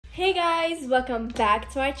Hey guys, welcome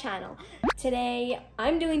back to our channel. Today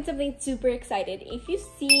I'm doing something super excited. If you've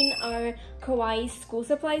seen our kawaii school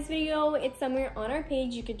supplies video, it's somewhere on our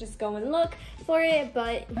page. You can just go and look for it,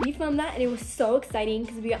 but we filmed that and it was so exciting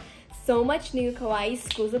because we got so much new kawaii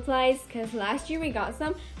school supplies because last year we got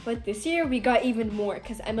some, but this year we got even more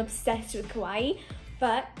because I'm obsessed with kawaii.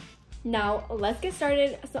 But now let's get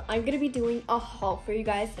started. So I'm gonna be doing a haul for you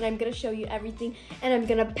guys and I'm gonna show you everything and I'm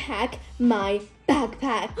gonna pack my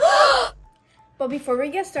backpack. But before we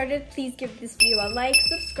get started, please give this video a like,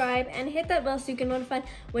 subscribe, and hit that bell so you can notify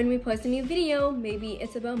when we post a new video. Maybe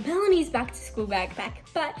it's about Melanie's back to school backpack,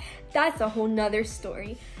 but that's a whole nother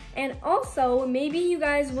story. And also, maybe you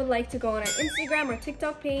guys would like to go on our Instagram or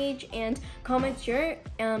TikTok page and comment your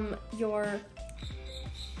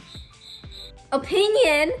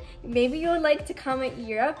opinion. Maybe you would like to comment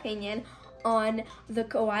your opinion on the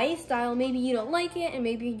kawaii style. Maybe you don't like it and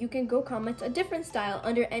maybe you can go comment a different style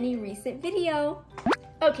under any recent video.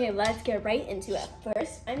 Okay, let's get right into it.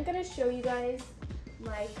 First, I'm gonna show you guys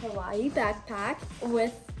my kawaii backpack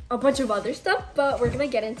with a bunch of other stuff, but we're gonna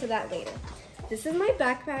get into that later. This is my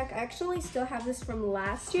backpack. I actually still have this from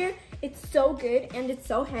last year. It's so good and it's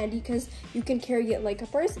so handy because you can carry it like a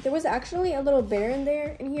purse. There was actually a little bear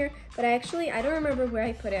in here, but I don't remember where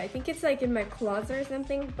I put it. I think it's like in my closet or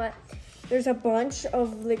something, but there's a bunch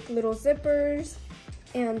of like little zippers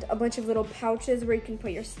and a bunch of little pouches where you can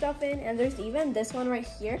put your stuff in. And there's even this one right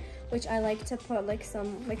here, which I like to put like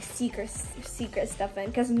some like secret stuff in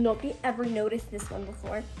because nobody ever noticed this one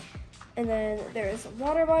before. And then there's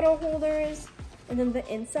water bottle holders. And then the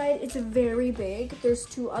inside, it's very big. There's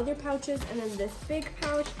two other pouches and then this big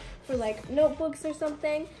pouch for like notebooks or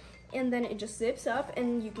something. And then it just zips up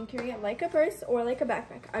and you can carry it like a purse or like a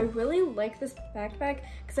backpack. I really like this backpack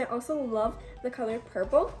because I also love the color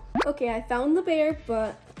purple. Okay, I found the bear,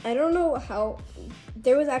 but I don't know how.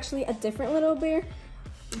 There was actually a different little bear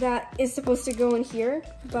that is supposed to go in here,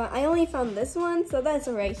 but I only found this one, so that's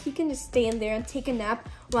all right. He can just stay in there and take a nap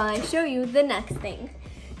while I show you the next thing.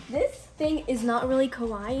 This thing is not really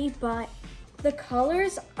kawaii, but the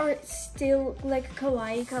colors are still like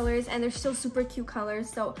kawaii colors and they're still super cute colors,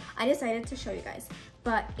 so I decided to show you guys.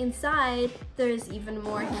 But inside, there's even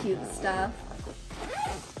more cute stuff.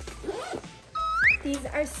 These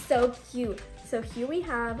are so cute. So here we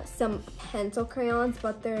have some pencil crayons,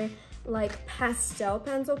 but they're like pastel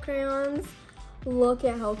pencil crayons. Look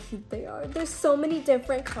at how cute they are. There's so many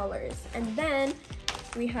different colors. And then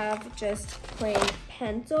we have just plain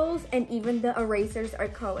pencils and even the erasers are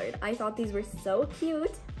colored. I thought these were so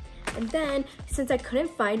cute. And then since I couldn't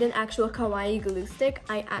find an actual kawaii glue stick,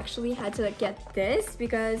 I actually had to get this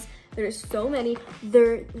because there's so many.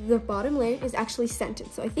 The bottom layer is actually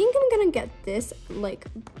scented. So I think I'm gonna get this like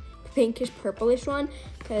pinkish purplish one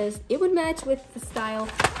because it would match with the style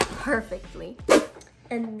perfectly.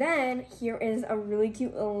 And then here is a really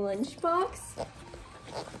cute lunchbox.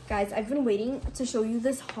 Guys, I've been waiting to show you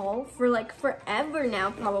this haul for like forever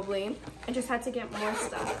now, probably. I just had to get more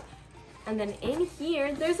stuff. And then in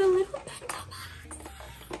here, there's a little pencil box.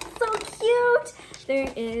 So cute!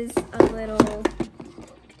 There is a little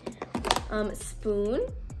spoon.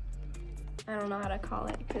 I don't know how to call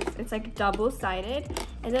it because it's like double-sided.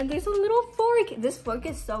 And then there's a little fork. This fork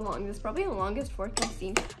is so long. This is probably the longest fork I've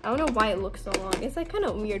seen. I don't know why it looks so long. It's like kind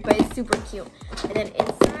of weird, but it's super cute. And then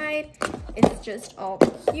inside, it's just all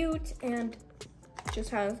cute and just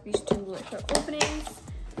has these two little openings.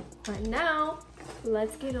 But now,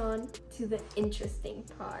 let's get on to the interesting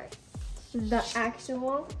part. The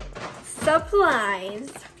actual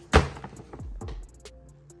supplies.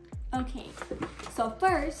 Okay, so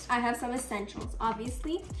first I have some essentials.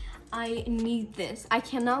 Obviously, I need this. I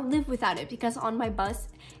cannot live without it because on my bus,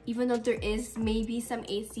 even though there is maybe some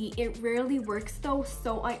AC, it rarely works though,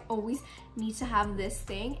 so I always need to have this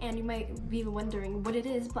thing. And you might be wondering what it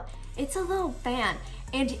is, but it's a little fan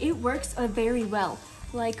and it works very well.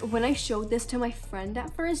 Like when I showed this to my friend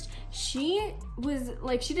at first, she was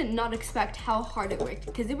like, she did not expect how hard it worked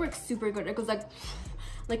because it works super good. It goes like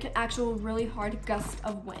an actual really hard gust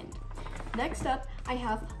of wind. Next up, I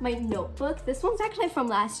have my notebook. This one's actually from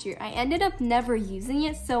last year. I ended up never using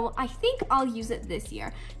it, so I think I'll use it this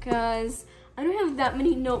year because I don't have that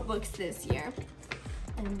many notebooks this year.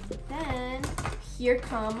 And then here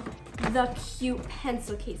come the cute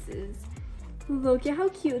pencil cases. Look at how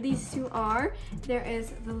cute these two are. There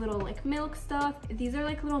is the little like milk stuff. These are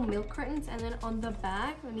like little milk cartons, and then on the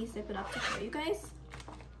back, let me zip it up to show you guys.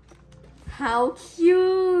 How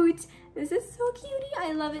cute! This is so cutie.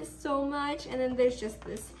 I love it so much. And then there's just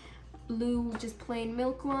this blue, just plain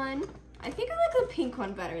milk one. I think I like the pink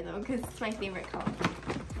one better though, because it's my favorite color.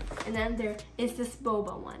 And then there is this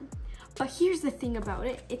boba one. But here's the thing about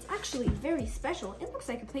it. It's actually very special. It looks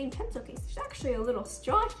like a plain pencil case. There's actually a little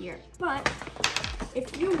straw here. But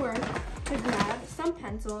if you were to grab some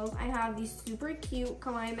pencils, I have these super cute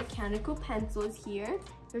KAWAII mechanical pencils here.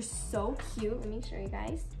 They're so cute. Let me show you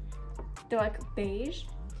guys. They're like beige.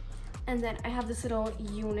 And then I have this little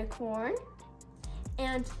unicorn.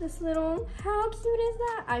 And this little, how cute is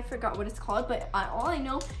that? I forgot what it's called, but all I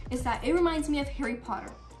know is that it reminds me of Harry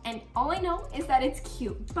Potter. And all I know is that it's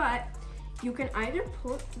cute. But you can either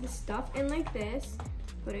put the stuff in like this,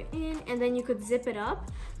 put it in, and then you could zip it up.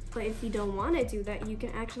 But if you don't want to do that, you can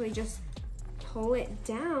actually just pull it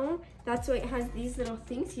down. That's why it has these little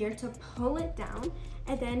things here to pull it down.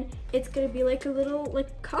 And then it's gonna be like a little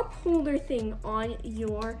cup holder thing on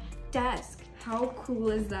your desk. How cool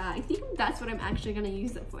is that? I think that's what I'm actually gonna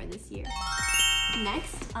use it for this year.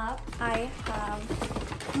 Next up, I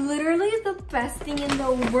have literally the best thing in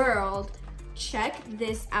the world. Check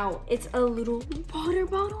this out. It's a little water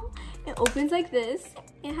bottle. It opens like this.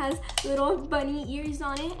 It has little bunny ears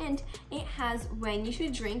on it, and it has when you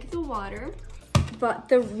should drink the water. But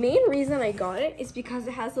the main reason I got it is because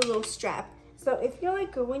it has a little strap. So if you're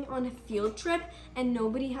like going on a field trip and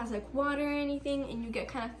nobody has like water or anything and you get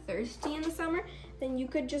kind of thirsty in the summer, then you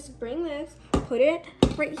could just bring this, put it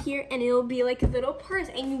right here, and it'll be like a little purse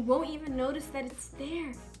and you won't even notice that it's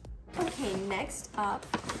there. Okay, next up,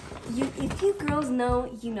 if you girls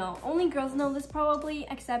know, you know. Only girls know this probably,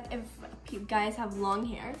 except if you guys have long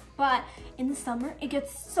hair. But in the summer, it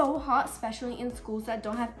gets so hot, especially in schools that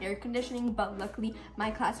don't have air conditioning, but luckily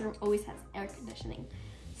my classroom always has air conditioning.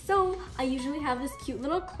 So I usually have this cute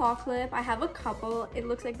little claw clip. I have a couple. It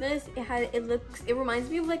looks like this. It reminds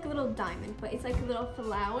me of like a little diamond, but it's like a little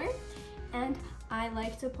flower, and I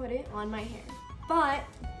like to put it on my hair. But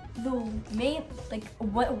the main,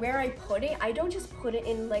 where I put it, I don't just put it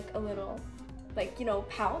in like a little,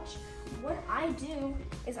 pouch. What I do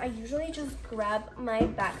is I usually just grab my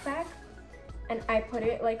backpack and I put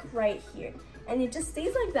it like right here, and it just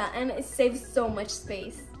stays like that, and it saves so much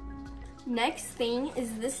space. Next thing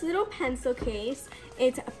is this little pencil case.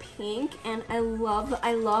 It's pink, and I love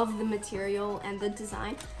the material and the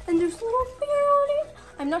design. And there's a little bear on it.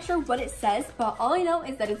 I'm not sure what it says, but all I know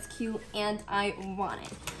is that it's cute and I want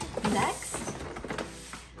it. Next,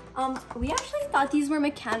 we actually thought these were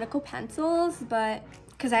mechanical pencils, but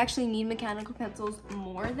because I actually need mechanical pencils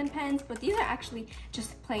more than pens, but these are actually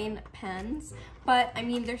just plain pens. But I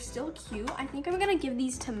mean, they're still cute. I think I'm gonna give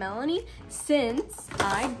these to Melanie since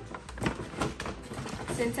I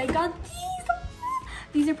got these.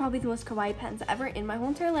 These are probably the most kawaii pens ever in my whole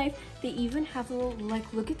entire life. They even have a little,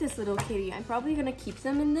 look at this little kitty. I'm probably gonna keep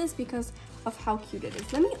them in this because of how cute it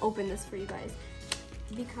is. Let me open this for you guys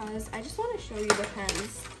because I just wanna show you the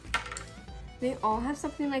pens. They all have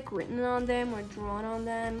something like written on them or drawn on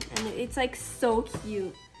them, and it's like so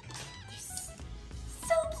cute. They're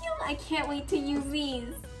so cute. I can't wait to use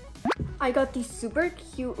these. I got these super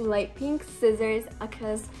cute light pink scissors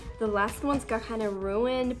because the last ones got kind of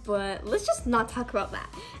ruined, but let's just not talk about that.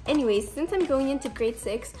 Anyways, since I'm going into grade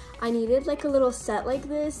 6, I needed like a little set like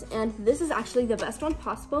this, and this is actually the best one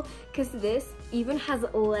possible because this even has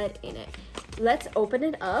lead in it. Let's open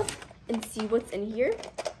it up and see what's in here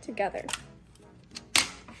together.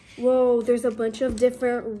 Whoa, there's a bunch of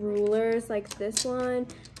different rulers like this one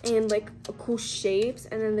and like cool shapes,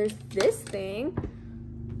 and then there's this thing.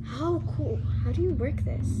 How cool. How do you work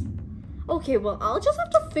this? Okay, well, I'll just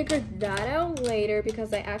have to figure that out later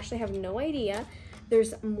because I actually have no idea.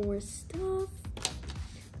 There's more stuff.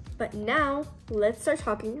 But now, let's start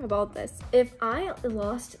talking about this. If I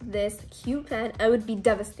lost this cute pen, I would be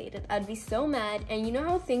devastated. I'd be so mad. And you know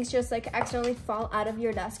how things just like accidentally fall out of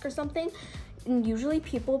your desk or something? And usually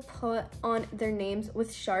people put on their names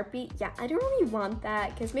with Sharpie. Yeah, I don't really want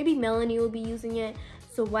that because maybe Melanie will be using it.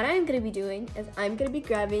 So what I'm gonna be doing is I'm gonna be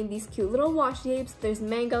grabbing these cute little washi tapes. There's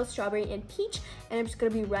mango, strawberry, and peach, and I'm just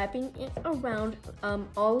gonna be wrapping it around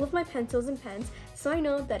all of my pencils and pens so I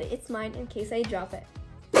know that it's mine in case I drop it.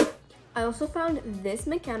 I also found this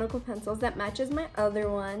mechanical pencils that matches my other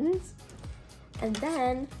ones. And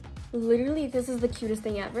then, literally, this is the cutest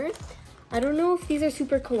thing ever. I don't know if these are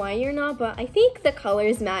super kawaii or not, but I think the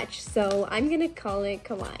colors match, so I'm gonna call it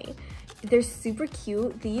kawaii. They're super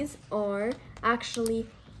cute. These are actually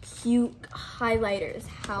cute highlighters.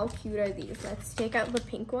 How cute are these? Let's take out the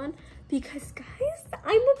pink one because guys,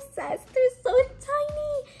 I'm obsessed. They're so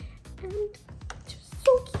tiny and just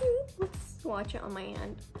so cute. Let's swatch it on my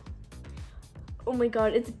hand. Oh my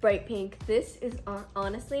god, it's bright pink. This is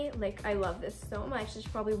honestly, like, I love this so much. It's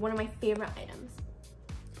probably one of my favorite items.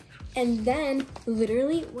 And then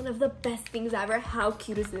literally one of the best things ever. How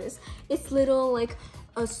cute is this? It's little like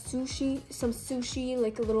a sushi, some sushi,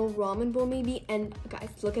 like a little ramen bowl maybe. And guys,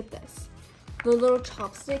 look at this. The little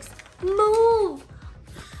chopsticks move.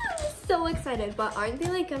 I'm so excited, but aren't they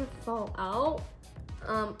like gonna fall out?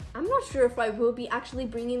 I'm not sure if I will be actually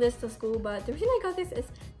bringing this to school, but the reason I got this is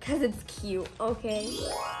because it's cute, okay?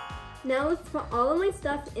 Now let's put all of my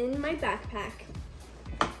stuff in my backpack.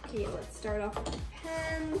 Okay, let's start off with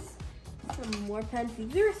pens. Some more pens.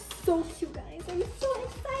 These are so cute, guys. I'm so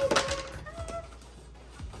excited.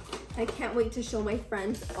 I can't wait to show my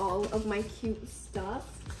friends all of my cute stuff.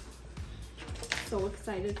 So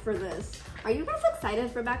excited for this. Are you guys excited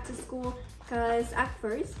for back to school? Because at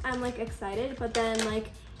first I'm like excited, but then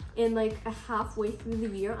like in like a halfway through the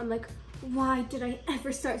year, I'm like, why did I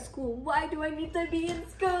ever start school? Why do I need to be in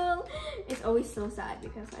school? It's always so sad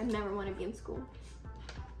because I never want to be in school.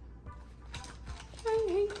 I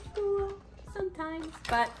hate school sometimes,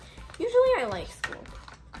 but usually I like school.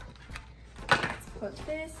 Let's put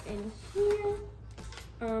this in here.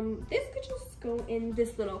 This could just go in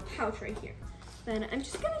this little pouch right here. Then I'm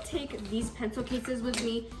just gonna take these pencil cases with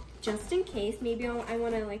me just in case. Maybe I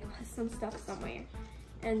wanna like put some stuff somewhere.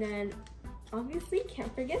 And then obviously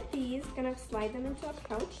can't forget these. Gonna slide them into a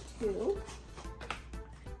pouch too.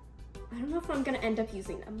 I don't know if I'm gonna end up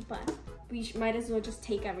using them, but we might as well just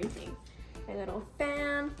take everything. My little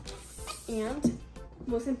fan, and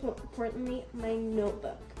most importantly, my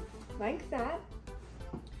notebook. Like that.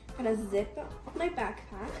 Gonna zip up my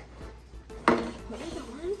backpack. Put it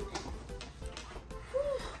on.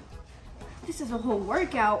 This is a whole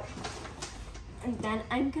workout. And then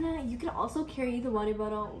you can also carry the water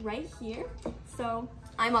bottle right here. So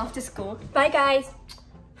I'm off to school. Bye guys.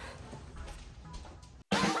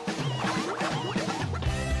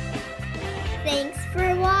 Thanks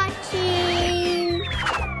for watching.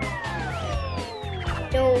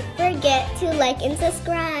 Don't forget to like and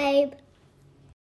subscribe.